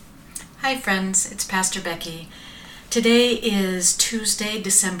Hi friends, it's Pastor Becky. Today is Tuesday,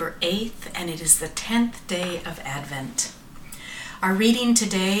 December 8th, and it is the 10th day of Advent. Our reading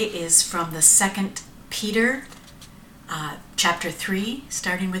today is from the 2nd Peter, chapter 3,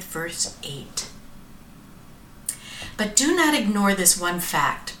 starting with verse 8. But do not ignore this one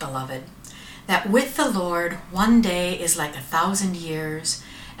fact, beloved, that with the Lord 1 day is like 1,000 years,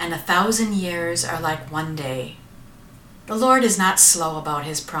 and 1,000 years are like 1 day. The Lord is not slow about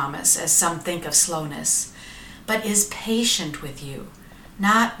his promise, as some think of slowness, but is patient with you,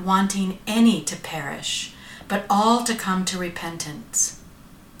 not wanting any to perish, but all to come to repentance.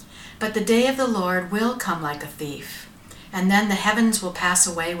 But the day of the Lord will come like a thief, and then the heavens will pass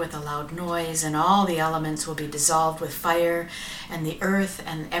away with a loud noise, and all the elements will be dissolved with fire, and the earth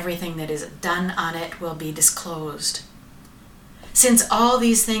and everything that is done on it will be disclosed. Since all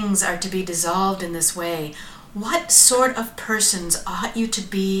these things are to be dissolved in this way, what sort of persons ought you to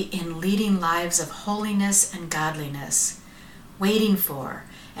be in leading lives of holiness and godliness, waiting for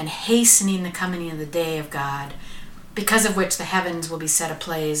and hastening the coming of the day of God, because of which the heavens will be set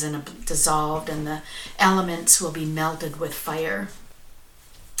ablaze and dissolved, and the elements will be melted with fire?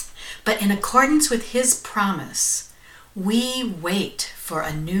 But in accordance with his promise, we wait for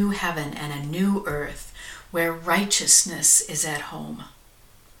a new heaven and a new earth where righteousness is at home.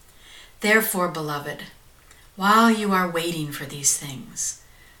 Therefore, beloved, while you are waiting for these things,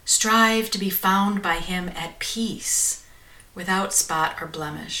 strive to be found by him at peace, without spot or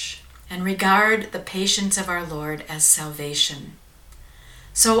blemish, and regard the patience of our Lord as salvation.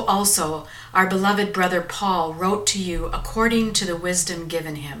 So also our beloved brother Paul wrote to you according to the wisdom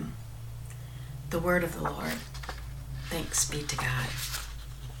given him. The word of the Lord. Thanks be to God.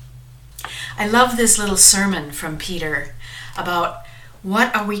 I love this little sermon from Peter about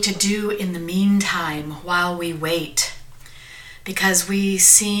what are we to do in the meantime while we wait? Because we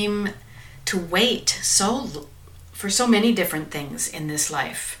seem to wait for so many different things in this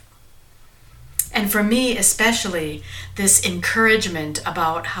life. And for me especially, this encouragement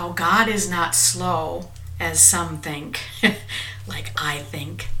about how God is not slow, as some think, like I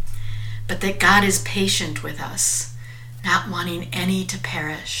think, but that God is patient with us, not wanting any to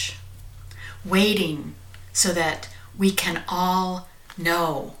perish, waiting so that we can all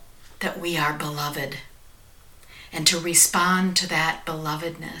know that we are beloved, and to respond to that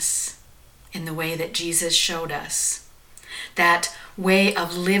belovedness in the way that Jesus showed us, that way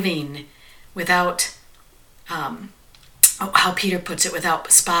of living without, how Peter puts it, without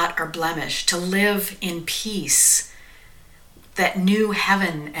spot or blemish, to live in peace, that new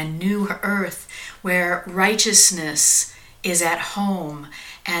heaven and new earth where righteousness is at home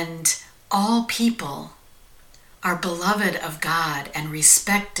and all people are beloved of God and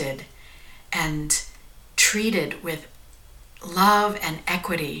respected and treated with love and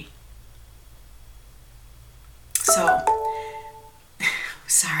equity. So,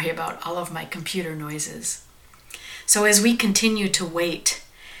 sorry about all of my computer noises. So as we continue to wait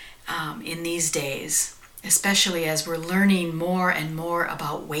in these days, especially as we're learning more and more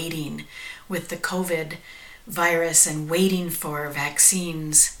about waiting with the COVID virus and waiting for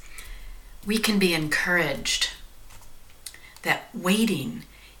vaccines, we can be encouraged that waiting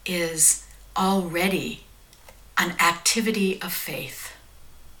is already an activity of faith.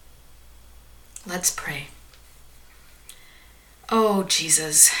 Let's pray. Oh,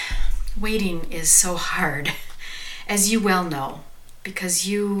 Jesus, waiting is so hard, as you well know, because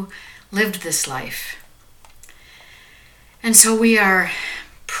you lived this life. And so we are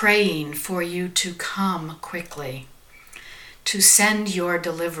praying for you to come quickly, to send your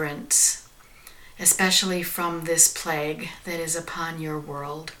deliverance, especially from this plague that is upon your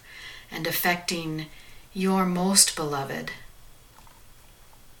world and affecting your most beloved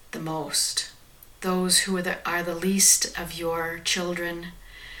the most, those who are the least of your children,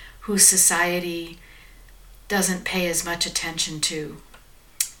 whose society doesn't pay as much attention to.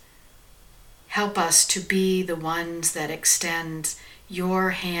 Help us to be the ones that extend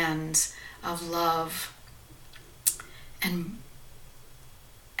your hands of love and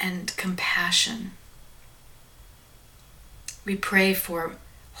compassion. We pray for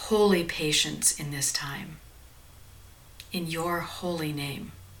holy patience in this time. In your holy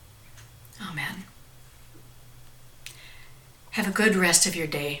name. Amen. Have a good rest of your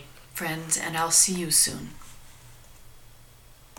day, friends, and I'll see you soon.